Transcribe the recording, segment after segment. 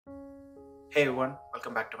Hey everyone,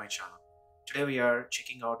 welcome back to my channel. Today we are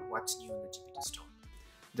checking out what's new in the GPT Store.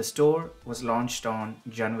 The store was launched on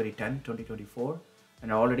January 10, 2024,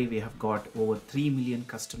 and already we have got over 3 million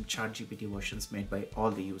custom ChatGPT versions made by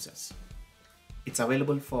all the users. It's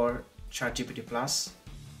available for ChatGPT Plus,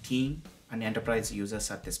 Team, and Enterprise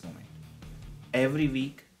users at this moment. Every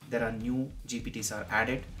week there are new GPTs are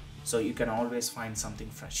added, so you can always find something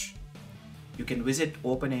fresh. You can visit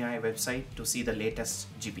openai website to see the latest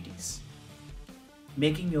GPTs.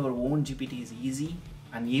 Making your own GPT is easy,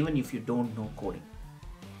 and even if you don't know coding.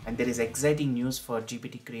 And there is exciting news for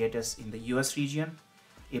GPT creators in the US region.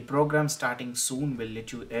 A program starting soon will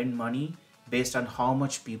let you earn money based on how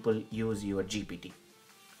much people use your GPT.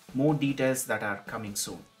 More details that are coming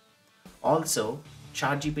soon. Also,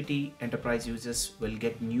 ChatGPT enterprise users will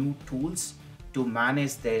get new tools to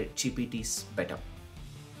manage their GPTs better.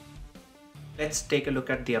 Let's take a look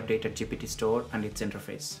at the updated GPT Store and its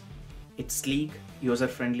interface. It's sleek,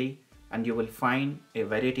 user-friendly, and you will find a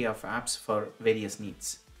variety of apps for various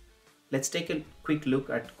needs. Let's take a quick look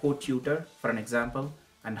at Code Tutor for an example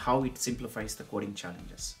and how it simplifies the coding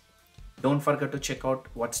challenges. Don't forget to check out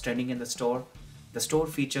what's trending in the store. The store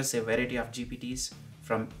features a variety of GPTs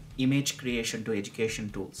from image creation to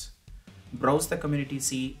education tools. Browse the community,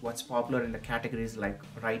 see what's popular in the categories like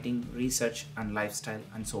writing, research, and lifestyle,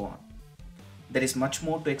 and so on. There is much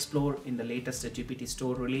more to explore in the latest GPT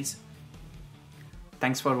Store release.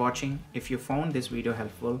 Thanks for watching. If you found this video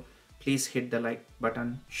helpful, please hit the like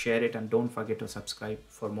button, share it, and don't forget to subscribe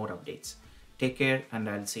for more updates. Take care, and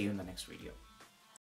I'll see you in the next video.